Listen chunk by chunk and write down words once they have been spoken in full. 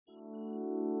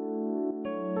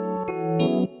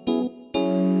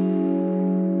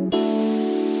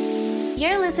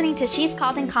You're listening to She's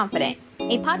Called and Confident,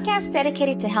 a podcast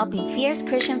dedicated to helping fierce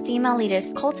Christian female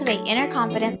leaders cultivate inner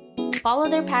confidence, follow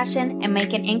their passion, and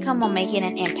make an income while making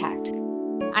an impact.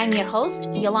 I'm your host,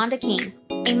 Yolanda King,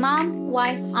 a mom,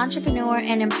 wife, entrepreneur,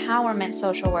 and empowerment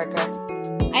social worker.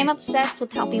 I'm obsessed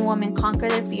with helping women conquer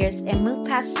their fears and move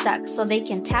past stuck so they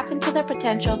can tap into their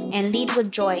potential and lead with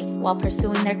joy while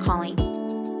pursuing their calling.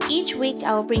 Each week,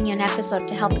 I will bring you an episode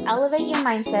to help elevate your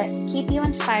mindset, keep you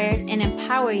inspired, and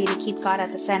empower you to keep God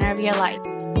at the center of your life.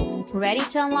 Ready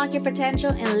to unlock your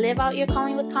potential and live out your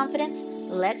calling with confidence?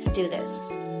 Let's do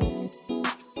this.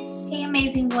 Hey,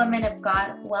 amazing women of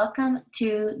God, welcome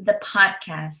to the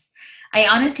podcast. I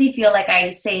honestly feel like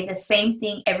I say the same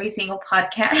thing every single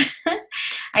podcast.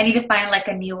 I need to find like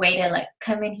a new way to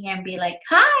come in here and be like,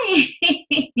 hi,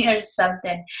 or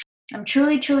something. I'm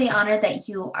truly honored that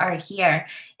you are here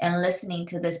and listening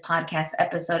to this podcast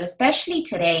episode, especially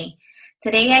today.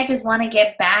 Today, I just want to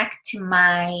get back to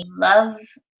my love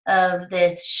of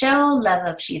this show, love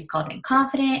of She's Called and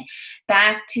Confident,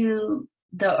 back to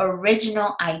the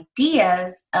original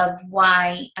ideas of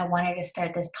why I wanted to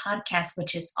start this podcast,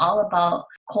 which is all about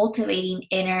cultivating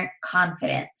inner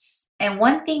confidence. And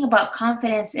one thing about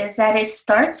confidence is that it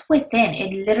starts within.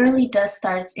 It literally does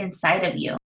start inside of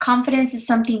you. Confidence is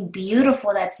something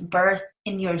beautiful that's birthed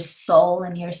in your soul,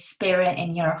 in your spirit,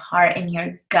 in your heart, in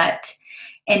your gut.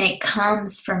 And it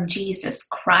comes from Jesus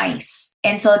Christ.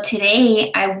 And so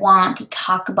today I want to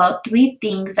talk about 3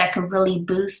 things that could really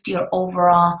boost your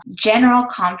overall general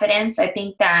confidence. I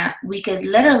think that we could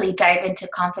literally dive into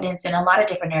confidence in a lot of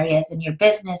different areas, in your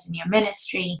business, in your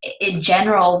ministry, in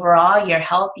general overall, your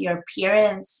health, your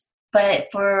appearance. But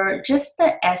for just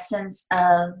the essence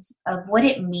of what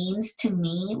it means to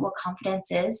me, what confidence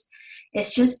is,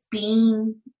 it's just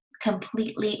being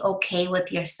completely okay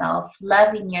with yourself,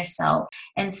 loving yourself.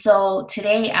 And so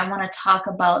today I want to talk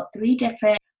about 3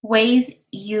 different ways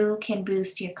you can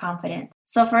boost your confidence.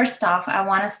 So first off, I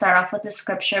want to start off with the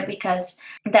scripture because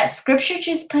that scripture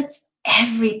just puts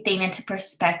everything into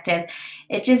perspective.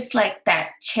 It's just like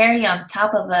that cherry on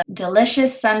top of a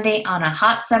delicious sundae on a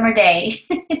hot summer day.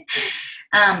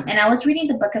 And I was reading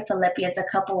the book of Philippians a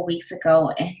couple of weeks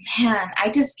ago, and man,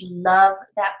 I just love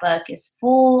that book. It's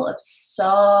full of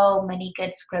so many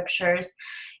good scriptures.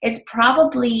 It's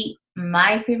probably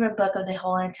my favorite book of the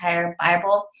whole entire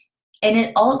Bible, and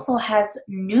it also has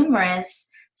numerous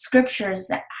scriptures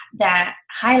that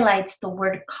highlights the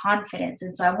word confidence.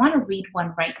 And so I want to read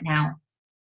one right now.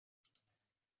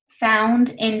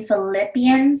 Found in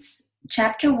Philippians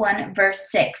chapter 1, verse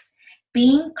 6.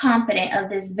 Being confident of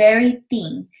this very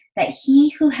thing, that he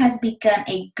who has begun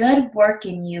a good work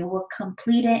in you will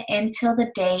complete it until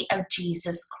the day of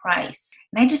Jesus Christ.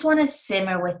 And I just want to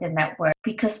simmer within that word,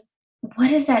 because what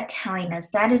is that telling us?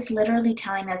 That is literally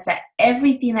telling us that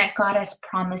everything that God has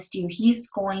promised you, he's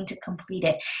going to complete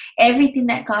it. Everything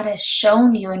that God has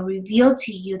shown you and revealed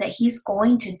to you that he's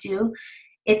going to do,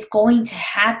 it's going to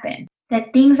happen.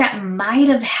 That things that might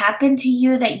have happened to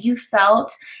you that you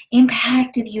felt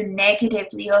impacted you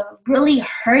negatively or really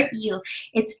hurt you,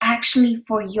 it's actually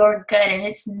for your good, and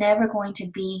it's never going to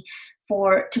be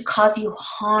to cause you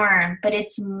harm, but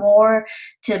it's more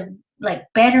to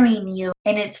bettering you,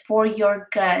 and it's for your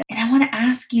good. And I want to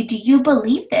ask you, do you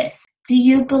believe this? Do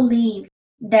you believe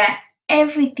that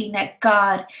everything that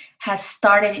God has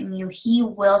started in you, he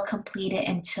will complete it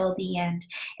until the end?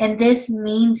 And this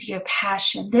means your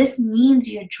passion. This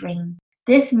means your dream.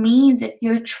 This means if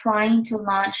you're trying to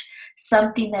launch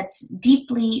something that's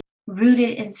deeply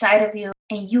rooted inside of you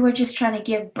and you are just trying to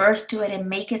give birth to it and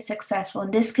make it successful.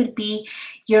 And this could be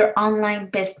your online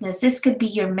business. This could be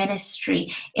your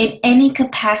ministry. In any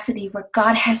capacity where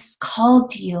God has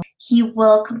called you, he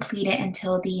will complete it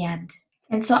until the end.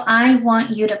 And so I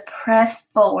want you to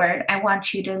press forward. I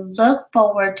want you to look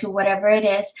forward to whatever it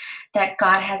is that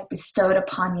God has bestowed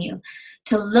upon you.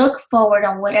 To look forward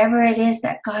on whatever it is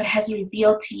that God has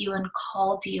revealed to you and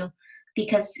called you.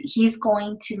 Because he's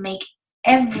going to make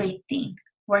everything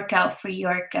work out for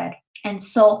your good. And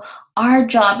so our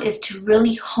job is to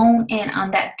really hone in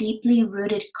on that deeply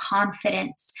rooted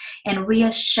confidence and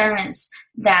reassurance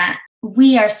that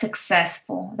we are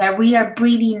successful, that we are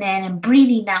breathing in and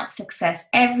breathing out success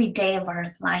every day of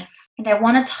our life. And I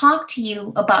want to talk to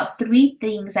you about 3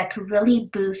 things that could really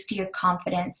boost your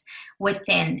confidence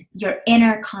within, your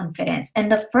inner confidence.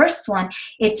 And the first one,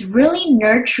 it's really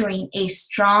nurturing a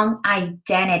strong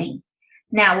identity.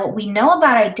 Now, what we know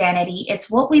about identity,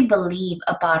 it's what we believe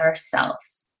about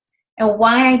ourselves. And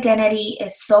why identity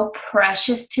is so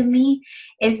precious to me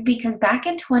is because back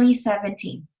in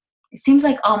 2017, It seems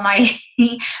like all my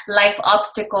life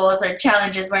obstacles or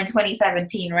challenges were in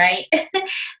 2017, right?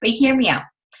 But hear me out.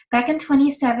 Back in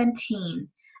 2017,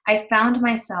 I found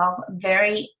myself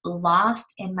very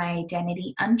lost in my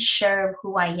identity, unsure of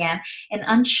who I am, and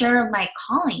unsure of my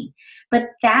calling. But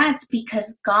that's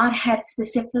because God had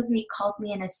specifically called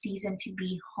me in a season to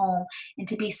be home and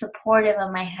to be supportive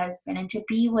of my husband and to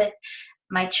be with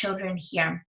my children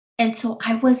here. And so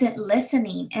I wasn't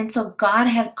listening. And so God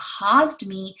had caused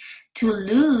me to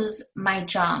lose my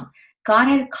job. God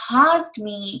had caused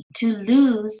me to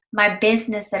lose my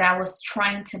business that I was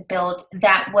trying to build,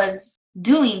 that was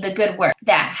doing the good work,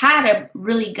 that had a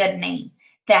really good name,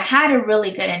 that had a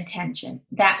really good intention,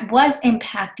 that was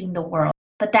impacting the world.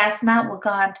 But that's not what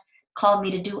God called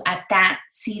me to do at that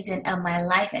season of my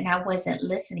life, and I wasn't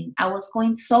listening. I was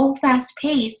going so fast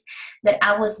paced that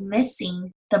I was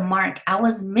missing the mark. I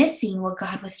was missing what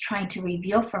God was trying to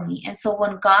reveal for me. And so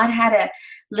when God had to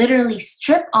literally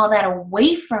strip all that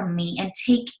away from me and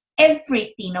take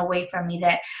everything away from me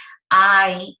that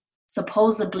I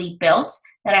supposedly built,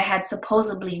 that I had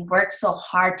supposedly worked so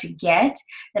hard to get,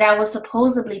 that I was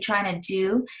supposedly trying to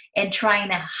do and trying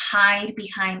to hide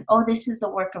behind, oh, this is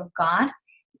the work of God.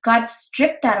 God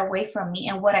stripped that away from me.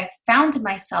 And what I found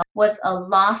myself was a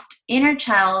lost inner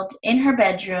child in her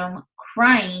bedroom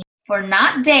crying for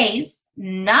not days,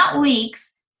 not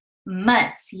weeks,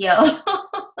 months, yo.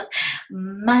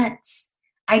 Months.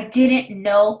 I didn't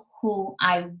know who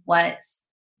I was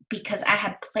because I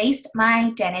had placed my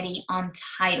identity on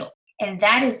title. And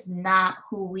that is not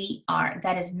who we are.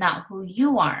 That is not who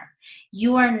you are.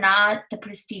 You are not the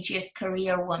prestigious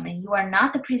career woman. You are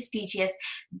not the prestigious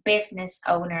business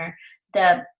owner,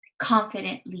 the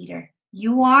confident leader.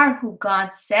 You are who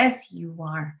God says you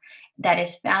are. That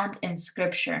is found in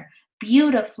Scripture.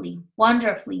 Beautifully,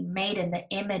 wonderfully made in the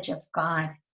image of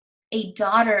God. A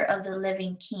daughter of the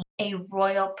living King, a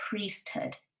royal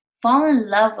priesthood. Fall in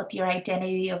love with your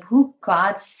identity of who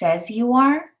God says you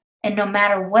are. And no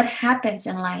matter what happens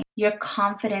in life, your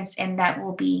confidence in that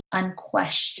will be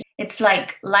unquestioned. It's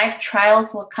like life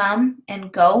trials will come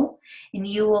and go, and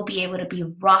you will be able to be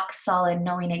rock solid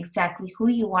knowing exactly who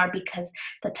you are because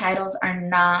the titles are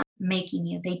not making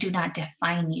you. They do not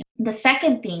define you. The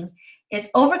second thing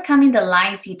is overcoming the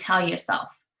lies you tell yourself.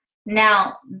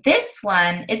 Now, this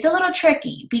one, it's a little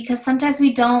tricky because sometimes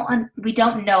we don't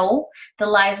know the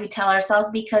lies we tell ourselves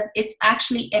because it's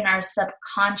actually in our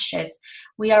subconscious.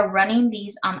 We are running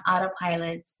these on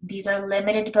autopilots. These are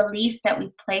limited beliefs that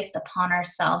we placed upon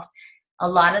ourselves, a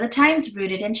lot of the times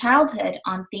rooted in childhood,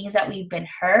 on things that we've been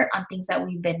hurt, on things that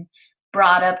we've been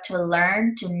brought up to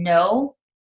learn, to know,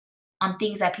 on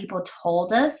things that people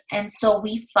told us. And so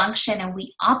we function and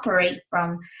we operate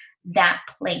from that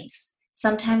place.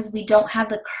 Sometimes we don't have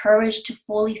the courage to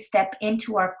fully step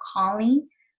into our calling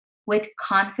with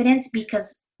confidence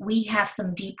because we have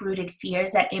some deep-rooted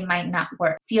fears that it might not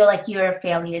work. Feel like you're a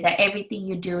failure, that everything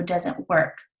you do doesn't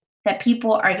work, that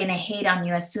people are going to hate on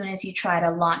you as soon as you try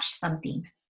to launch something.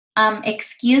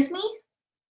 Excuse me?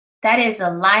 That is a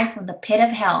lie from the pit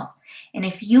of hell. And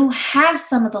if you have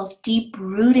some of those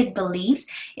deep-rooted beliefs,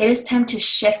 it is time to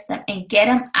shift them and get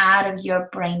them out of your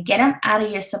brain, get them out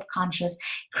of your subconscious,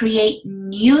 create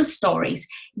new stories,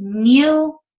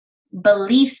 new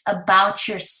beliefs about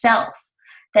yourself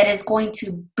that is going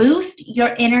to boost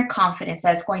your inner confidence,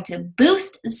 that's going to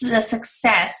boost the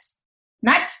success.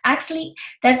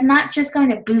 That's not just going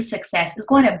to boost success, it's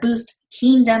going to boost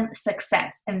kingdom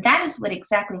success. And that is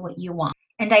exactly what you want.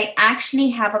 And I actually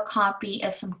have a copy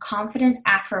of some confidence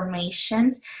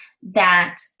affirmations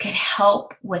that could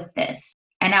help with this.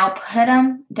 And I'll put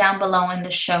them down below in the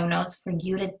show notes for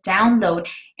you to download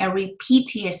and repeat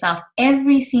to yourself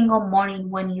every single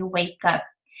morning when you wake up.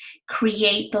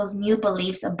 Create those new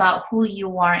beliefs about who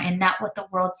you are and not what the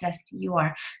world says you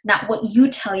are, not what you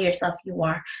tell yourself you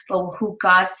are, but who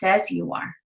God says you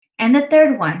are. And the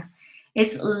third one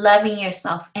is loving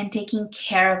yourself and taking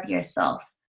care of yourself.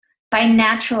 By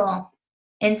natural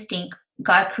instinct,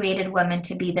 God created women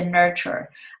to be the nurturer.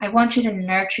 I want you to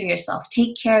nurture yourself.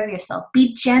 Take care of yourself.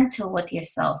 Be gentle with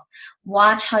yourself.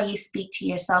 Watch how you speak to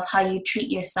yourself, how you treat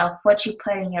yourself, what you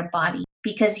put in your body,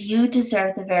 because you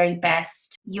deserve the very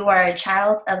best. You are a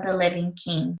child of the living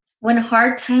King. When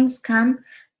hard times come,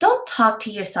 don't talk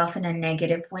to yourself in a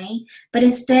negative way, but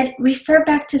instead refer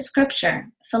back to Scripture.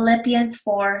 Philippians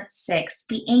 4:6.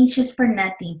 Be anxious for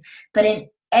nothing, but in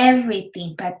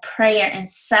everything by prayer and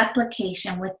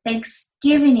supplication with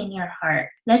thanksgiving in your heart.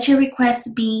 Let your requests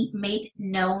be made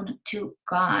known to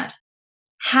God.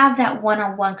 Have that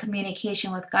one-on-one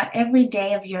communication with God every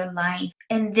day of your life.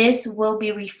 And this will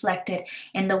be reflected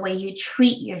in the way you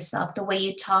treat yourself, the way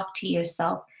you talk to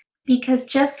yourself. Because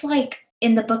just like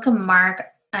in the book of Mark,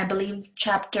 I believe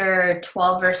chapter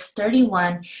 12, verse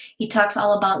 31, he talks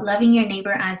all about loving your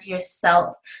neighbor as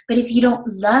yourself. But if you don't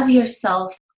love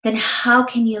yourself, then how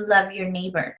can you love your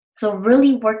neighbor? So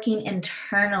really working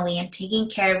internally and taking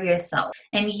care of yourself.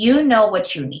 And you know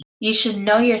what you need. You should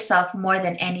know yourself more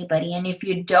than anybody. And if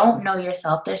you don't know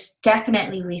yourself, there's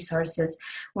definitely resources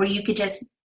where you could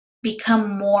just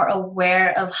become more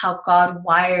aware of how God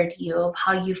wired you, of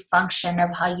how you function, of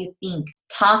how you think.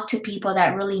 Talk to people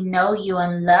that really know you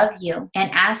and love you and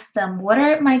ask them, what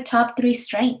are my top 3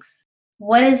 strengths?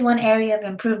 What is one area of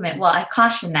improvement? Well, I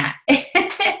caution that.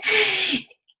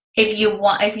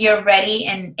 If you're ready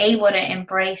and able to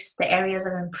embrace the areas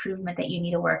of improvement that you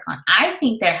need to work on. I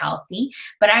think they're healthy,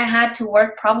 but I had to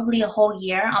work probably a whole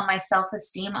year on my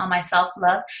self-esteem, on my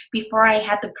self-love before I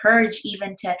had the courage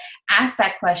even to ask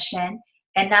that question.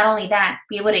 And not only that,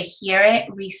 be able to hear it,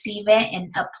 receive it,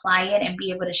 and apply it and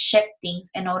be able to shift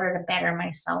things in order to better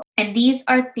myself. And these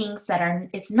are things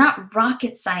it's not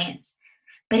rocket science.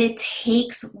 But it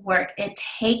takes work, it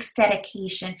takes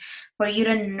dedication for you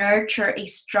to nurture a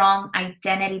strong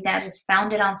identity that is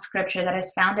founded on scripture, that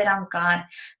is founded on God,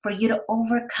 for you to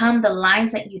overcome the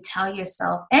lies that you tell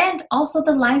yourself and also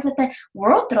the lies that the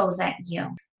world throws at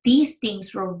you. These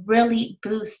things will really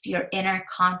boost your inner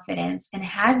confidence and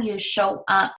have you show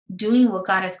up doing what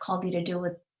God has called you to do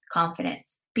with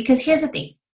confidence. Because here's the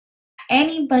thing,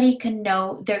 anybody can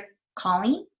know their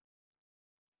calling,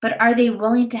 but are they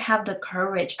willing to have the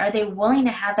courage? Are they willing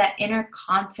to have that inner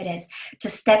confidence to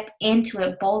step into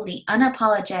it boldly,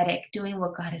 unapologetic, doing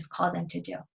what God has called them to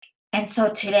do? And so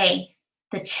today,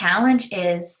 the challenge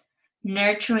is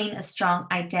nurturing a strong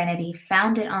identity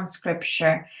founded on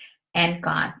scripture and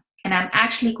God. And I'm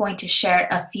actually going to share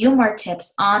a few more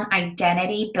tips on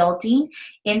identity building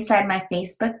inside my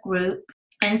Facebook group.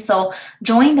 And so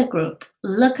join the group,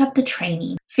 look up the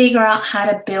training, figure out how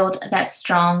to build that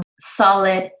strong,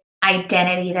 solid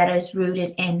identity that is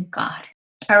rooted in God.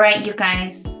 All right, you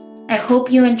guys, I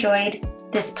hope you enjoyed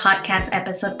this podcast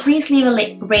episode. Please leave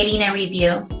a rating and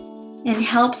review. It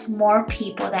helps more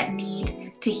people that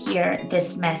need to hear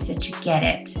this message get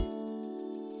it.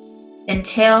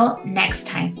 Until next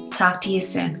time, talk to you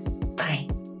soon. Bye.